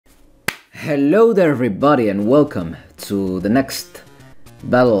Hello there everybody and welcome to the next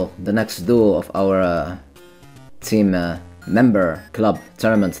battle, the next duel of our team member club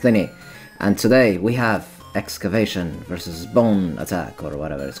tournament thingy. And today we have excavation versus bone attack or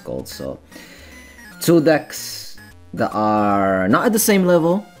whatever it's called. So two decks that are not at the same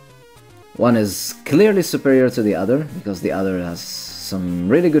level. One is clearly superior to the other because the other has some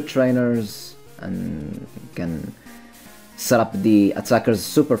really good trainers and can set up the attackers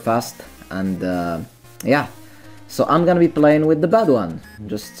super fast. And yeah, so I'm gonna be playing with the bad one,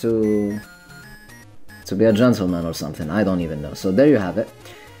 just to be a gentleman or something, I don't even know. So there you have it.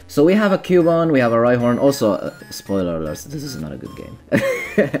 So we have a Cubone, we have a Rhyhorn, also, spoiler alert, this is not a good game.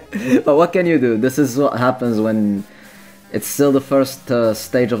 But what can you do? This is what happens when it's still the first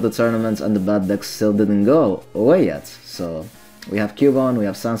stage of the tournament and the bad decks still didn't go away yet. So we have Cubone, we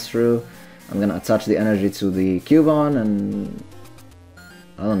have Sandshrew. I'm gonna attach the energy to the Cubone and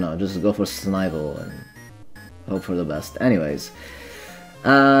I don't know, just go for Snivell and hope for the best. Anyways,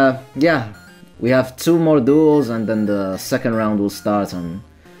 yeah, we have two more duels and then the second round will start and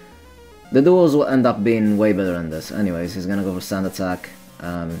the duels will end up being way better than this. Anyways, he's gonna go for Sand Attack.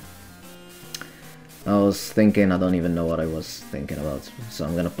 I was thinking, I don't even know what I was thinking about. So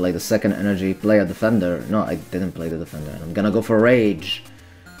I'm gonna play the second energy, play a defender. No, I didn't play the defender. I'm gonna go for Rage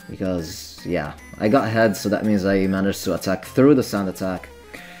because, yeah, I got ahead, so that means I managed to attack through the Sand Attack.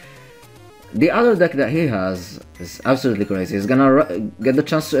 The other deck that he has is absolutely crazy. He's gonna get the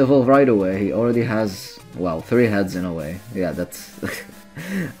chance to evolve right away. He already has, well, 3 heads in a way. Yeah, that's...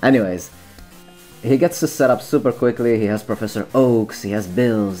 Anyways, he gets to set up super quickly. He has Professor Oaks, he has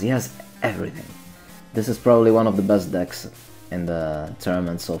Bills, he has everything. This is probably one of the best decks in the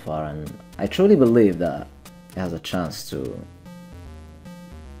tournament so far, and I truly believe that it has a chance to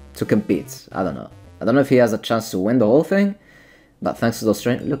compete. I don't know. I don't know if he has a chance to win the whole thing, but thanks to those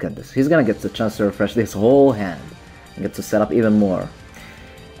train, look at this. He's gonna get the chance to refresh this whole hand and get to set up even more.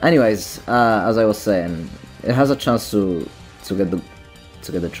 Anyways, as I was saying, it has a chance to get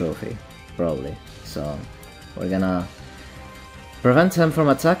the trophy, probably. So we're gonna prevent him from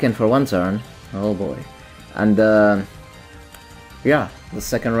attacking for one turn. Oh boy. And yeah, the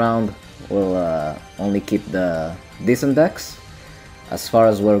second round will only keep the decent decks. As far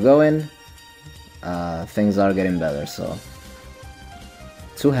as we're going, things are getting better, so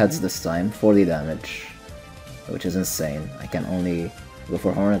 2 heads this time, 40 damage, which is insane. I can only go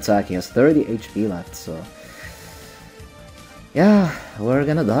for Horn Attack. He has 30 HP left, so yeah, we're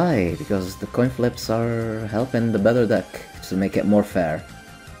gonna die because the coin flips are helping the better deck to make it more fair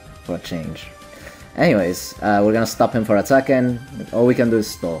for a change. Anyways, we're gonna stop him for attacking. All we can do is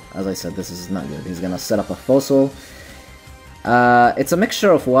stall. As I said, this is not good. He's gonna set up a Fossil. It's a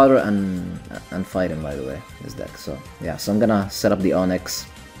mixture of water and fighting, by the way, this deck. So yeah, so I'm gonna set up the Onyx.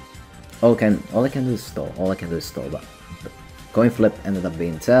 All I can do is stall. All I can do is stall. But the coin flip ended up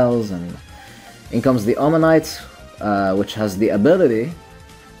being tails, and in comes the Omanite, which has the ability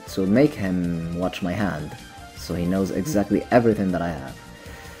to make him watch my hand, so he knows exactly everything that I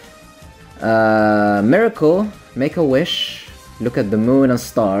have. Miracle, make a wish, look at the moon and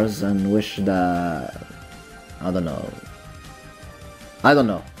stars, and wish that, I don't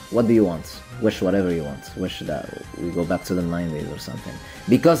know. What do you want? Wish whatever you want. Wish that we go back to the 90s or something.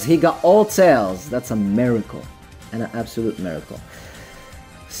 Because he got all tails. That's a miracle. And an absolute miracle.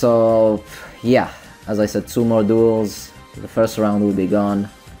 So, yeah. As I said, 2 more duels. The first round will be gone.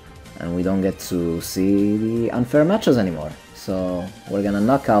 And we don't get to see the unfair matches anymore. So, we're gonna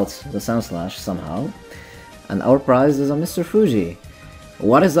knock out the Sandslash somehow. And our prize is a Mr. Fuji.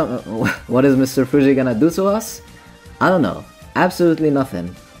 What is Mr. Fuji gonna do to us? I don't know. Absolutely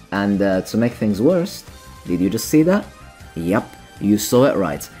nothing. And to make things worse, did you just see that? Yep, you saw it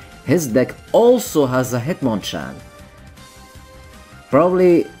right. His deck also has a Hitmonchan.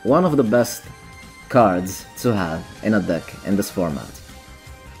 Probably one of the best cards to have in a deck in this format.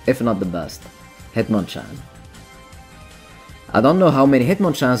 If not the best. Hitmonchan. I don't know how many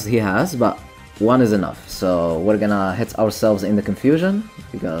Hitmonchans he has, but 1 is enough. So we're gonna hit ourselves in the confusion,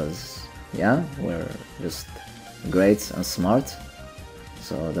 because, yeah, we're just great and smart,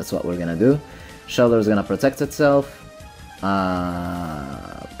 so that's what we're gonna do. Shelter is gonna protect itself.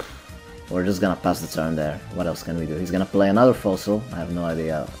 We're just gonna pass the turn there. What else can we do? He's gonna play another Fossil. I have no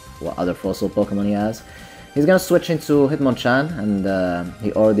idea what other Fossil Pokemon he has. He's gonna switch into Hitmonchan, and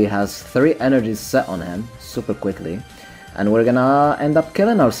he already has 3 energies set on him super quickly. And we're gonna end up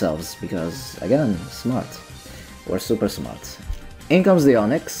killing ourselves because, again, smart. We're super smart. In comes the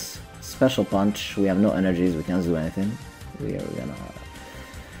Onyx. Special Punch. We have no energies, we can't do anything. We are gonna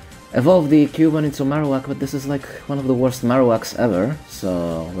evolve the Cuban into Marowak, but this is like one of the worst Marowaks ever,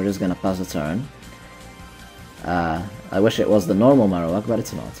 so we're just gonna pass the turn. I wish it was the normal Marowak, but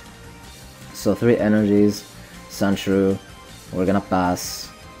it's not. So 3 energies, Sandshrew, we're gonna pass.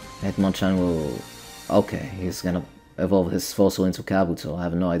 Hitmonchan will... okay, he's gonna evolve his fossil into Kabuto. I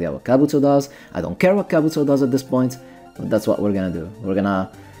have no idea what Kabuto does. I don't care what Kabuto does at this point, but that's what we're gonna do. We're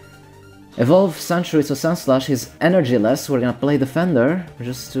gonna evolve Sandshrew to Sandslash. He's energy-less. We're gonna play Defender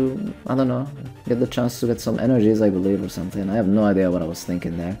just to, I don't know, get the chance to get some energies, I believe, or something. I have no idea what I was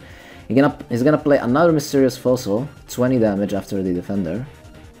thinking there. He's gonna play another Mysterious Fossil, 20 damage after the Defender.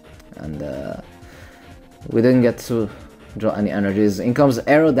 And we didn't get to draw any energies. In comes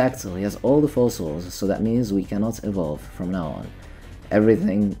Aerodactyl. He has all the fossils, so that means we cannot evolve from now on.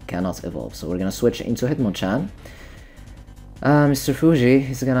 Everything cannot evolve. So we're gonna switch into Hitmonchan. Mr. Fuji,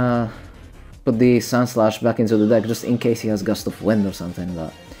 he's gonna put the Sandslash back into the deck just in case he has Gust of Wind or something,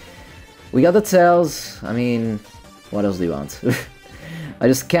 but we got the Tails. I mean, what else do you want? I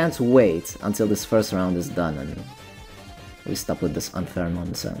just can't wait until this first round is done and we stop with this unfair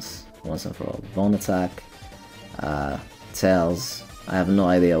nonsense once and for all. Bone Attack, Tails, I have no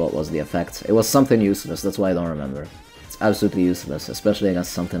idea what was the effect. It was something useless, that's why I don't remember. It's absolutely useless, especially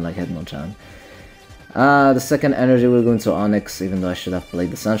against something like Hitmonchan. The second energy will go into Onyx, even though I should have played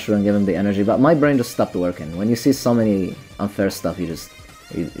the Sandshrew and given the energy, but my brain just stopped working. When you see so many unfair stuff, you just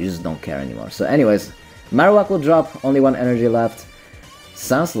don't care anymore. So anyways, Marowak will drop, only 1 energy left.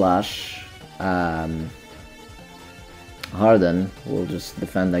 Sandslash, Harden will just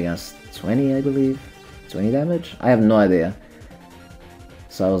defend against 20, I believe. 20 damage? I have no idea.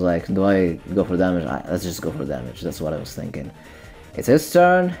 So I was like, do I go for damage? Let's just go for damage. That's what I was thinking. It's his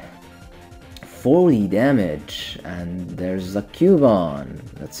turn. 40 damage. And there's a Cubone.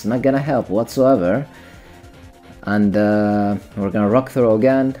 That's not gonna help whatsoever. And we're gonna Rock Throw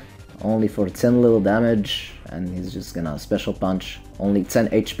again. Only for 10 little damage. And he's just gonna Special Punch. Only 10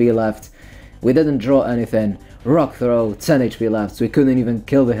 HP left. We didn't draw anything. Rock Throw, 10 HP left, so we couldn't even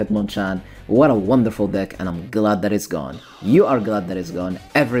kill the Hitmonchan. What a wonderful deck, and I'm glad that it's gone. You are glad that it's gone.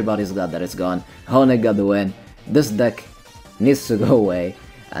 Everybody's glad that it's gone. Honig got the win. This deck needs to go away.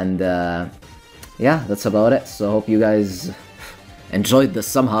 And yeah, that's about it. So I hope you guys enjoyed this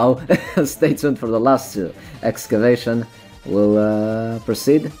somehow. Stay tuned for the last 2. Excavation will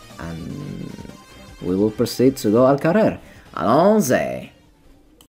proceed, and we will proceed to go Al Carrer. Allons-y!